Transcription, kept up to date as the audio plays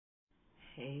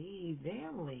Hey,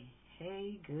 family.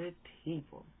 Hey, good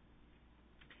people.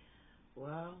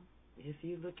 Well, if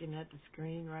you're looking at the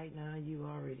screen right now, you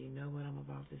already know what I'm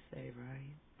about to say,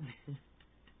 right?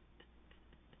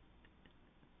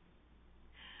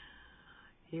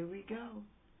 Here we go.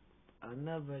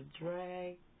 Another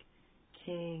drag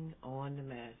king on the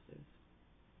masses.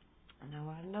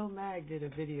 Now, I know Mag did a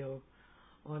video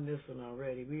on this one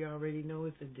already. We already know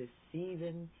it's a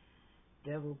deceiving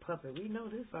devil puppet. We know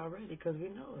this already because we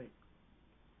know it.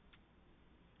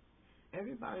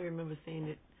 Everybody remember seeing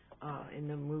it in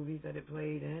the movies that it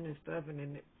played in and stuff, and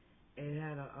then it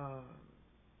had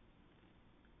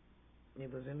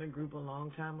it was in a group a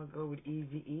long time ago with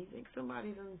Eazy-E. I think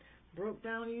somebody done broke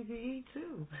down Eazy-E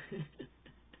too.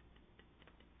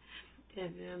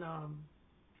 And then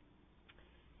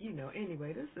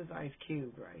anyway, this is Ice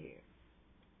Cube right here.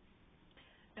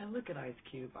 And look at Ice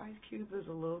Cube. Ice Cube is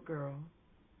a little girl,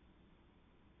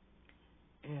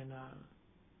 and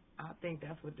I think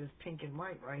that's what this pink and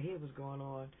white right here was going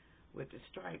on with the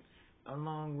stripes,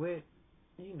 along with,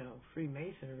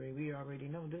 Freemasonry. We already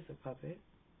know this is a puppet.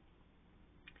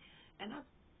 And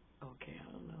okay,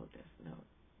 I don't know if that's,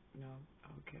 no,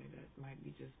 okay, that might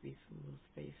be some little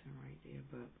spacing right there,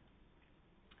 but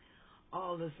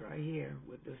all this right here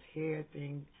with this hair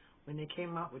thing, when they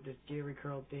came out with this Jerry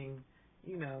curl thing,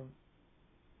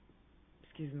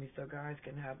 so guys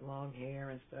can have long hair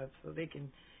and stuff, so they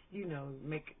can,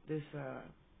 make this,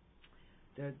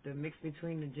 the mix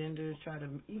between the genders, try to,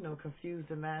 confuse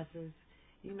the masses.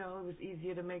 It was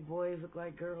easier to make boys look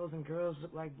like girls and girls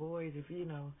look like boys if,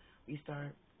 we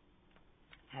start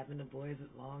having the boys with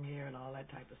long hair and all that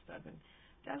type of stuff. And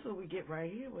that's what we get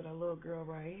right here with our little girl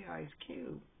right here, Ice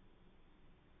Cube.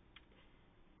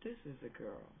 This is a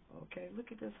girl, okay?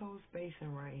 Look at this whole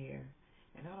spacing right here.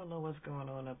 And I don't know what's going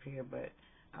on up here, but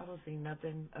I don't see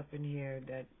nothing up in here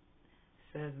that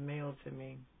says male to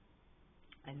me.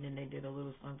 And then they did a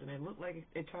little something. It looked like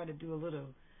they tried to do a little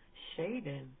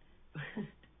shading.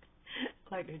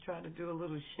 Like they tried to do a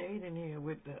little shading here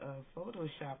with the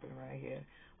photoshopping right here.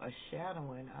 Or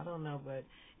shadowing. I don't know, but,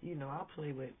 I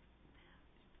play with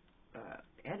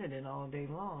editing all day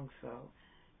long, so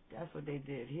that's what they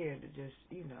did here to just,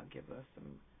 give us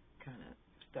some kind of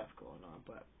stuff going on.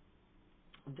 But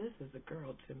this is a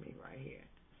girl to me right here.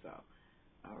 So,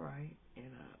 all right, and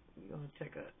we're gonna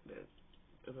take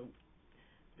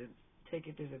take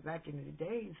it to the back in the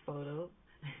days photo,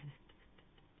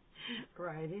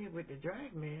 right here with the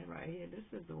drag man right here. This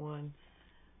is the one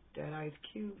that Ice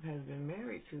Cube has been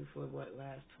married to for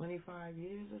last 25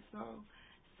 years or so.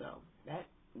 So that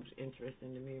was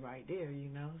interesting to me right there,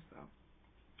 So,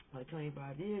 like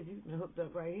 25 years, you've been hooked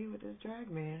up right here with this drag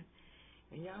man.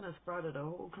 And y'all done sprouted a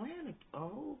whole clan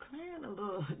of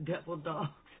little devil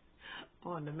dogs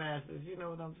on the masses. You know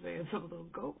what I'm saying? Some little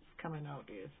goats coming out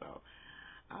there. So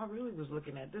I really was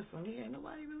looking at this one here.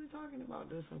 Nobody really talking about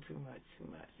this one too much.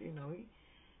 He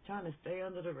trying to stay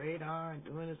under the radar and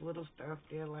doing his little stuff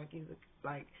there like he's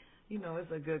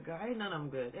it's a good guy. Ain't none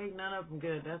of them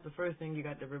good. That's the first thing you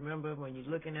got to remember when you're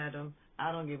looking at them.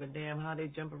 I don't give a damn how they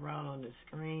jump around on the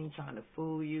screen trying to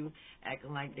fool you,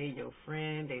 acting like they your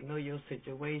friend. They know your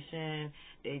situation.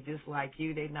 They just like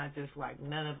you. They not just like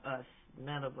none of us.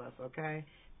 None of us, okay?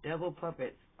 Devil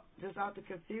puppets. Just out to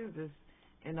confuse us.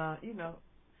 And,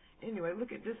 anyway,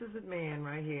 look at this is a man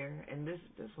right here. And this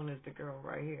one is the girl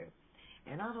right here.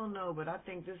 And I don't know, but I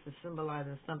think this is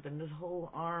symbolizing something, this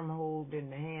whole arm hold in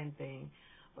the hand thing.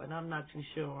 But I'm not too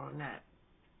sure on that.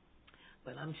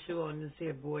 But I'm sure on this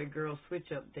here boy-girl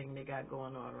switch-up thing they got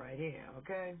going on right here,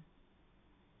 okay?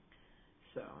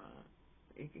 So,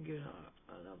 you can get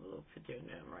another little picture of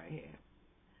them right here.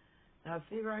 Now,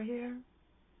 see right here?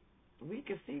 We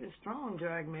can see the strong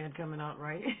drag man coming out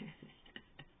right here.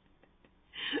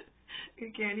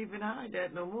 You can't even hide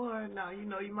that no more. Now,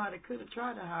 you might have could have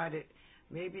tried to hide it.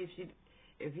 Maybe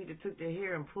if he'd have took the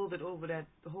hair and pulled it over that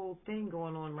whole thing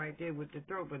going on right there with the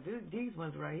throat. But these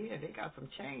ones right here, they got some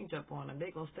change up on them.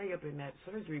 They gonna stay up in that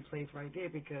surgery place right there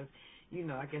because,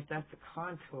 I guess that's the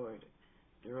contoured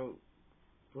throat,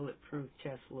 bulletproof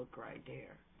chest look right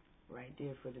there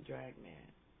for the drag man.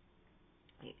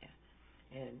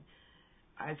 Yeah, and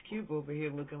Ice Cube over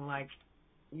here looking like,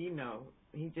 he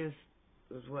just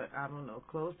was I don't know,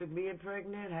 close to being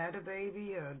pregnant, had a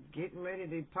baby, or getting ready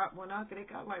to pop one out. They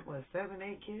got 7,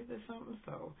 8 kids or something.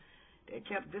 So they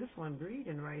kept this one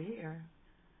breeding right here.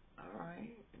 All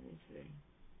right, let me see.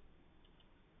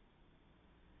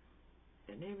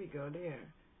 And there we go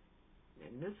there.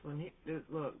 And this one,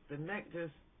 look, the neck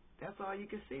that's all you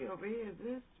can see over here is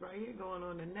this right here going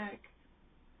on the neck.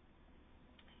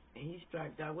 And he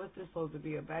striped out. What's this supposed to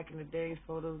be? A back in the days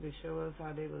photos that show us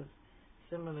how they was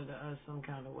similar to us some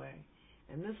kind of way.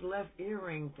 And this left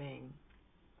earring thing,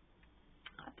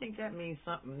 I think that means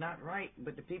something not right,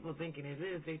 but the people thinking it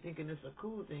is, they thinking it's a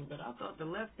cool thing. But I thought the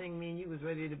left thing mean you was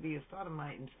ready to be a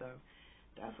sodomite and stuff.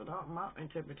 That's what my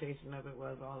interpretation of it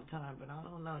was all the time. But I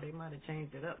don't know. They might have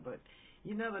changed it up. But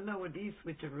you never know with these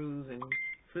switcheroos and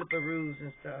flipperoos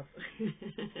and stuff.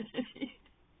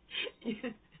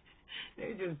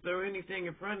 They just throw anything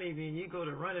in front of you and you go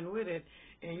to running with it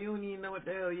and you don't even know what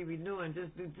the hell you be doing.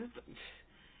 Just do this.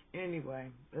 Anyway,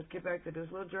 let's get back to this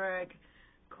little drag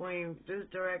queen, this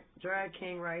drag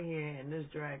king right here and this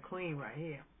drag queen right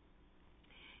here.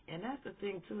 And that's the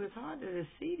thing too, it's hard to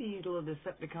see these little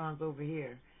Decepticons over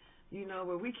here. You know,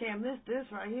 but we can't miss this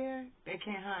right here. They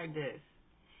can't hide this.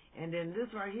 And then this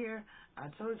right here, I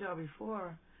told y'all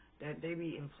before that they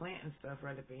be implanting stuff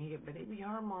right up in here, but they be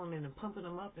hormoning and pumping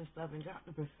them up and stuff and got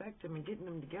to perfect them and getting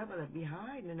them together to be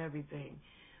hiding and everything.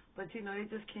 But, you know, they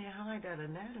just can't hide that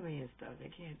anatomy and stuff. They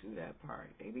can't do that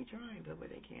part. They be trying to, but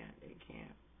they can't. They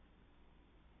can't.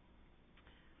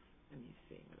 Let me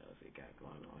see what else we got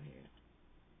going on here.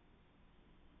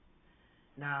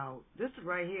 Now, this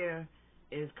right here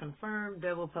is confirmed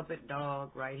devil puppet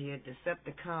dog right here,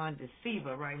 Decepticon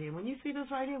Deceiver right here. When you see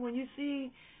this right here,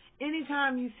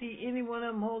 anytime you see any one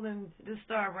of them holding this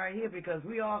star right here, because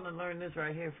we all done learned this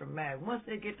right here from Mag. Once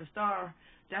they get the star,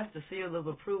 that's the seal of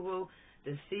approval.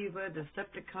 Deceiver,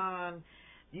 Decepticon.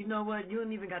 You know what? You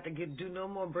don't even got to do no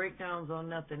more breakdowns on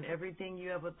nothing. Everything you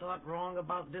ever thought wrong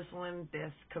about this one,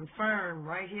 that's confirmed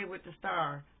right here with the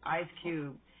star. Ice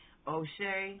Cube.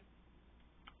 O'Shea.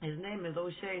 His name is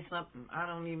O'Shea something. I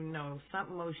don't even know.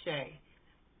 Something O'Shea.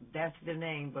 That's the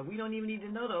name. But we don't even need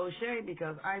to know the O'Shea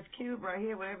because Ice Cube right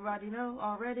here, what everybody know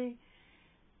already,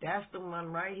 that's the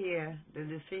one right here, the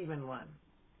deceiving one.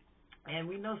 And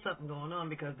we know something going on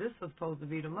because this was supposed to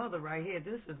be the mother right here.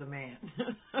 This is the man.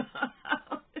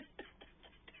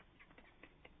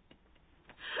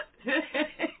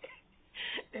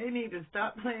 They need to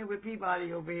stop playing with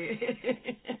Peabody over here.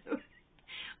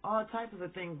 All types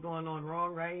of things going on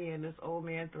wrong right here in this old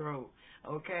man throat.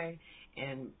 Okay?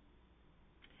 And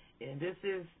this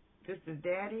is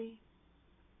Daddy?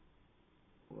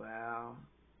 Well,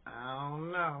 I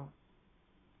don't know.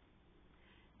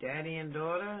 Daddy and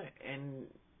daughter, and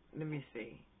let me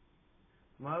see.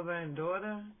 Mother and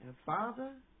daughter and father?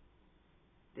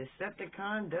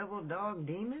 Decepticon, devil, dog,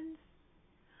 demons?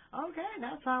 Okay,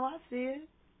 that's how I see it.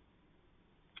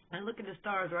 And look at the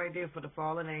stars right there for the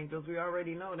fallen angels. We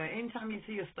already know that. Anytime you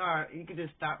see a star, you can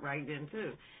just stop right then,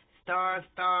 too. Star,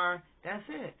 that's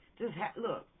it. Just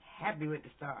look, happy with the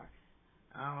star.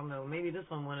 I don't know, maybe this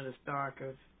one wanted a star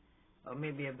or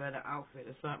maybe a better outfit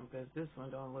or something, because this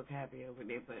one don't look happy over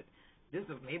there. But this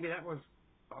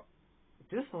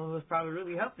one was probably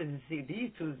really helping to see.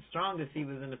 These two are the strongest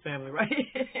deceivers in the family, right?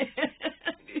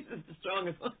 These are the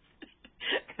strongest ones.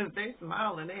 Because they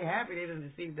smile and they happy they done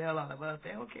deceived the hell out of us.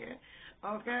 They don't care.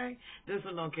 Okay? This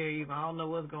one don't care either. I don't know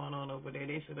what's going on over there.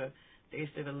 They should have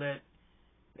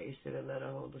let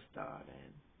her hold the star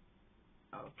then.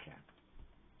 Okay.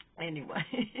 Anyway.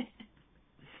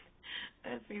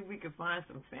 Let's see if we can find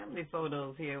some family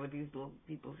photos here with these little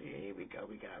people here. Here we go.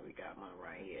 We got one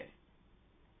right here.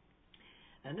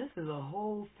 And this is a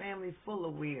whole family full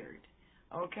of weird.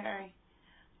 Okay?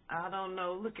 I don't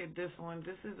know. Look at this one.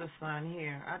 This is the son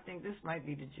here. I think this might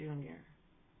be the junior.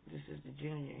 This is the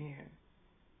junior here.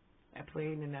 That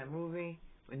played in that movie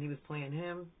when he was playing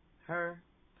him, her.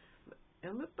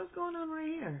 And look what's going on right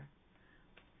here.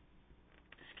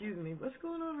 Excuse me. What's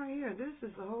going on right here? This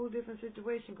is a whole different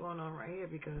situation going on right here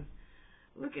because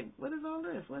look at, what is all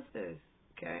this? What's this?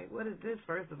 Okay, what is this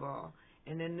first of all?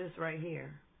 And then this right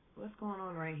here. What's going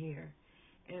on right here?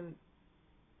 And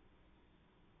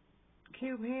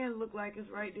Cube hand look like it's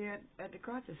right there at the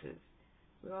crotches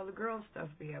where all the girl stuff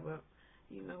be at. But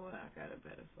you know what? I got a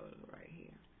better photo right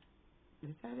here.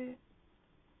 Is that it?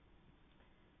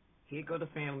 Here go the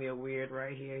family of weird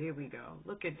right here. Here we go.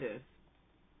 Look at this.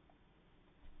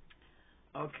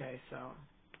 Okay, so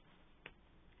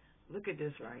look at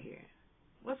this right here.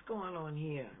 What's going on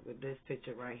here with this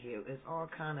picture right here? It's all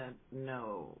kind of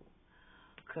no.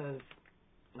 Because,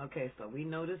 okay, so we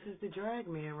know this is the drag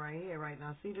man right here, right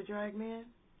now. See the drag man?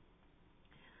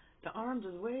 The arms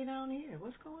is way down here.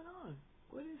 What's going on?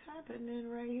 What is happening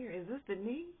right here? Is this the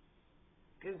knee?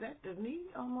 Is that the knee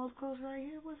almost close right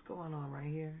here? What's going on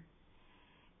right here?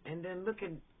 And then look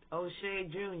at O'Shea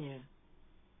Jr.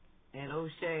 and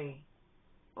O'Shea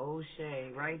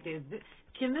right there.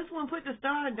 Can this one put the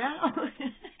star down?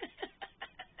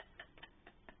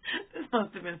 This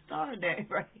must have been Star Day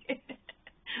right here.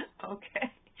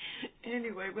 Okay.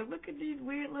 Anyway, but look at these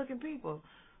weird looking people.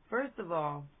 First of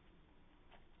all,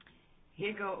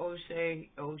 here go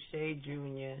O'Shea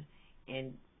Jr.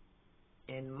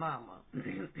 and Mama.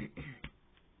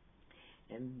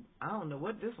 And I don't know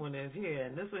what this one is here.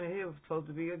 And this one here was supposed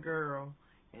to be a girl,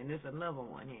 and this another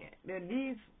one here. Now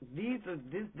this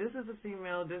is a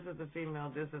female, this is a female,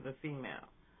 this is a female,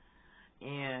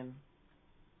 and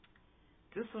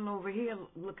this one over here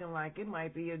looking like it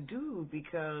might be a dude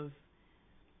because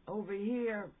over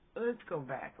here, let's go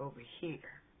back over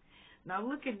here. Now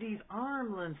look at these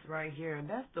arm lengths right here.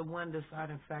 That's the one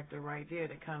deciding factor right there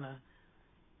that kind of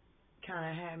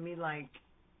had me like,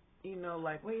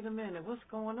 like, wait a minute, what's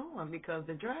going on? Because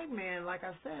the drag man, like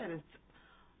I said, is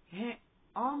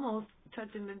almost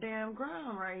touching the damn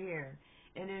ground right here.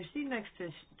 And then she next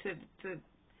to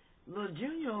little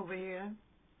Junior over here.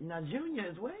 Now Junior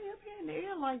is way up here in the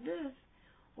air like this.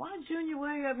 Why Junior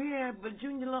way up here, but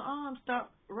Junior little arms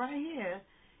stop right here,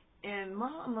 and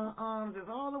Mama arms is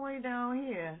all the way down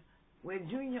here where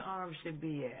Junior arms should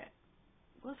be at?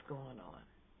 What's going on?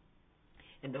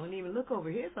 And don't even look over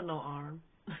here for no arm.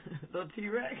 Little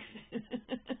T-Rex.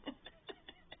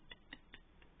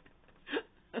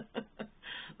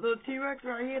 Little T-Rex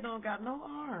right here don't got no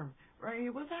arm. Right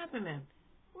here, what's happening?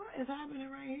 What is happening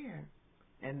right here?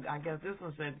 And I guess this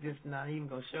one said just not even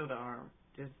going to show the arm.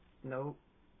 Just, nope.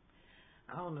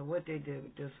 I don't know what they did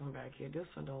with this one back here. This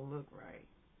one don't look right.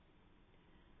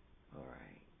 All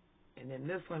right. And then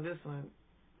this one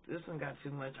got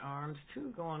too much arms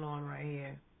too going on right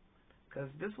here. Because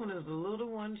this one is a little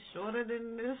one shorter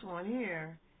than this one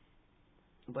here.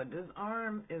 But this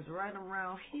arm is right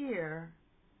around here.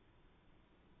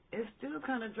 It's still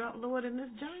kind of dropped lower than this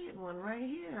giant one right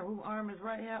here, whose arm is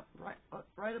right up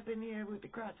in here with the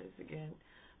crotches again.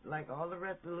 Like all the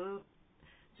rest of the little,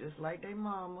 just like they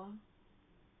mama.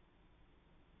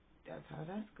 That's how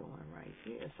that's going right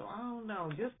here. So I don't know.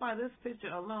 Just by this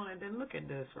picture alone, and then look at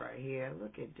this right here.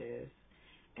 Look at this.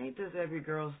 Ain't this every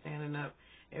girl standing up?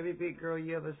 Every big girl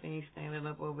you ever seen standing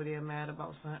up over there mad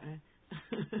about something?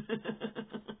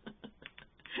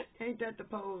 Ain't that the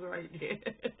pose right there?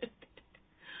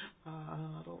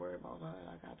 Don't worry about that.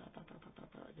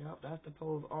 Yep, that's the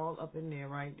pose all up in there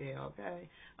right there, okay?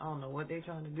 I don't know what they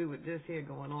trying to do with this here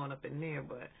going on up in there,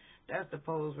 but that's the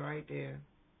pose right there.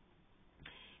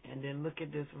 And then look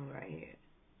at this one right here.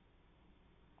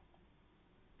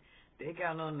 They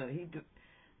got on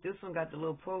this one got the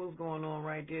little pose going on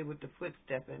right there with the foot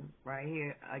stepping right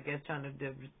here. I guess trying to,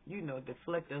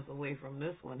 deflect us away from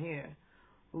this one here.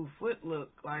 Whose foot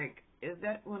look like, is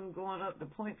that one going up? The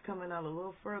point's coming out a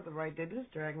little further right there. This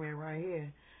drag man right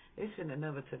here, they shouldn't have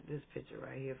never took this picture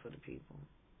right here for the people.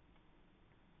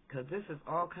 Because this is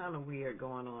all kind of weird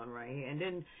going on right here. And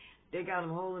then they got him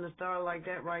holding a star like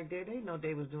that right there. They know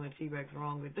they was doing T-Rex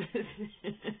wrong with this.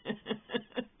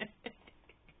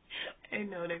 They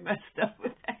know they messed up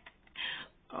with that.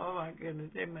 Oh, my goodness,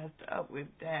 they messed up with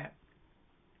that.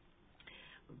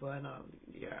 But,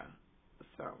 yeah,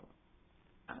 so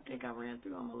I think I ran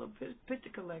through all my little picture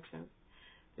collection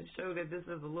to show that this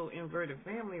is a little inverted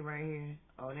family right here.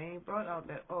 Oh, they ain't brought out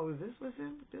that, oh, this was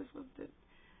him? This was the,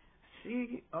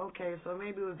 see, okay, so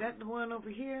maybe was that the one over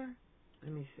here?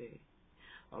 Let me see.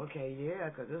 Okay, yeah,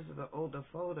 because this is an older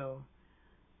photo.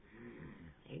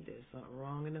 He did something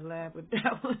wrong in the lab with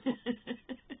that one.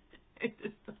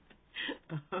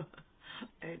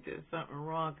 They did something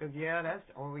wrong, because, yeah, that's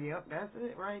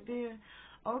it right there.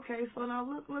 Okay, so now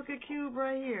look at Cube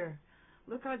right here.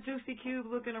 Look how juicy Cube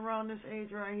looking around this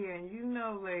age right here. And you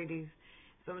know, ladies,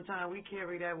 sometimes we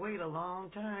carry that weight a long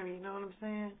time, you know what I'm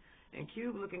saying? And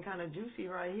Cube looking kind of juicy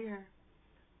right here.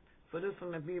 For this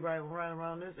one to be right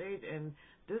around this age. And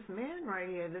this man right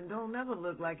here that don't never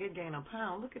look like it gained a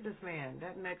pound. Look at this man.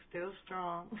 That neck's still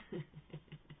strong.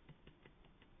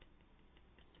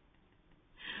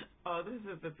 Oh, this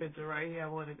is the picture right here I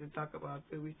wanted to talk about,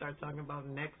 too. We start talking about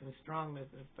necks and strongness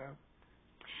and stuff.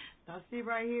 Now, see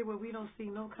right here where we don't see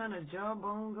no kind of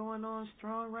jawbone going on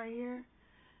strong right here?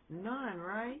 None,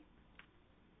 right?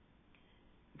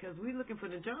 Because we looking for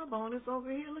the jawbone. It's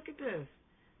over here. Look at this.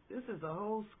 This is a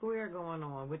whole square going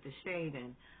on with the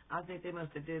shading. I think they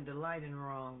must have did the lighting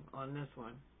wrong on this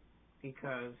one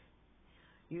because,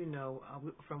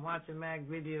 from watching Mag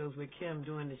videos with Kim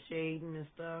doing the shading and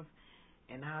stuff,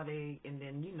 and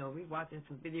then, we watching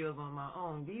some videos on my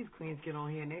own. These queens get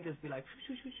on here and they just be like,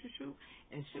 shoot, shoot, shoot, shoot,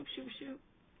 and shoot, shoot, shoot.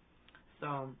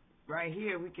 So right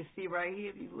here, we can see right here,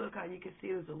 if you look how you can see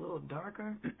it's a little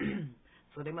darker.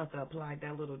 So they must have applied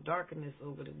that little darkness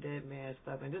over the dead man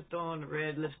stuff and just throw on the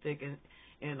red lipstick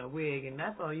and a wig, and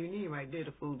that's all you need right there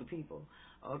to fool the people.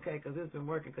 Okay, because it's been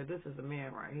working, because this is a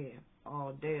man right here,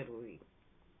 all dead week.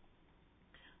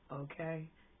 Okay?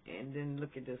 And then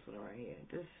look at this one right here.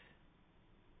 This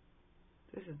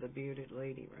is the bearded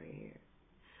lady right here.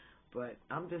 But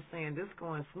I'm just saying, this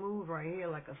going smooth right here,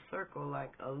 like a circle,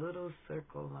 like a little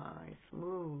circle line,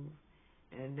 smooth.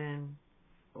 And then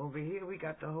over here we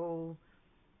got the whole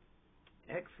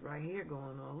X right here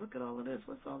going on. Look at all of this.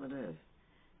 What's all of this?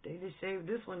 They just shaved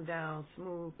this one down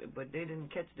smooth, but they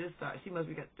didn't catch this side. She must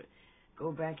be got to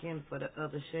go back in for the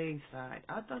other shave side.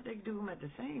 I thought they'd do them at the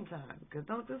same time, because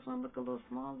don't this one look a little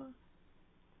smaller?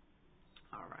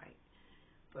 All right.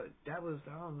 But that was,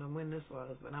 I don't know when this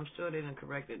was, but I'm sure they done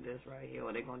corrected this right here,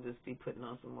 or they're going to just be putting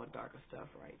on some more darker stuff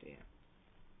right there.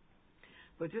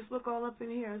 But just look all up in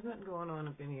here. There's nothing going on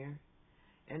up in here.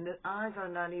 And the eyes are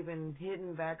not even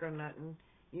hidden back or nothing,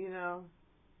 you know.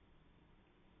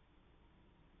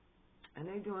 And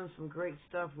they doing some great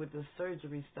stuff with the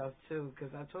surgery stuff, too,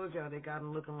 because I told y'all they got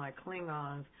them looking like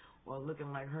Klingons or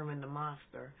looking like Herman the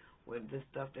Monster with this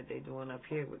stuff that they doing up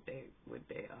here with their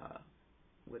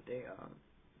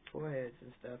foreheads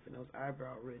and stuff and those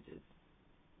eyebrow ridges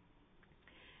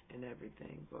and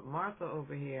everything. But Martha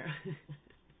over here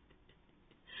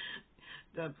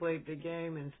that played the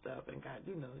game and stuff and got,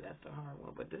 you know, that's the hard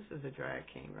one. But this is a drag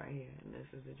king right here, and this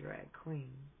is a drag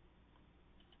queen.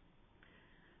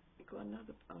 We got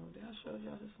another, did I show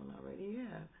y'all this one already?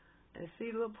 Yeah. And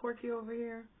see little Porky over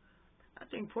here? I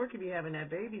think Porky be having that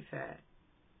baby fat,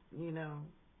 you know.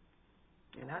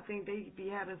 And I think they be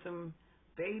having some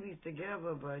babies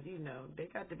together, but, you know, they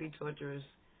got to be torturous,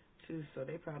 too, so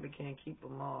they probably can't keep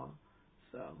them all.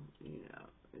 So, you know,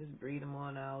 just breed them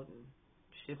on out and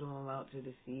ship them out to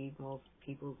deceive more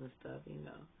peoples and stuff, you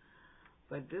know.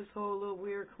 But this whole little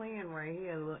weird clan right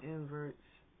here, little inverts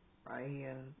right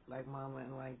here, like mama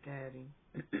and like daddy.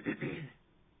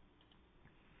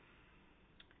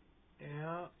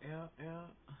 Yeah.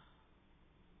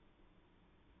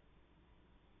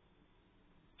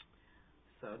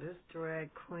 So this drag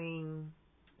queen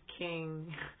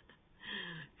king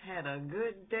had a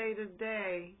good day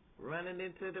today, running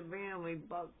into the family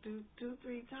about two,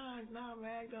 3 times now.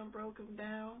 Mag done broke him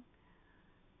down.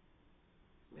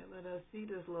 And let us see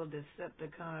this little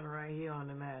Decepticon right here on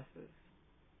the masses.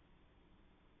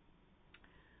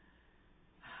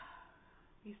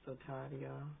 He's so tired of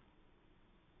y'all.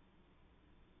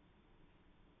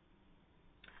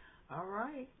 All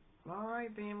right,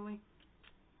 family.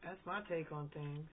 That's my take on things.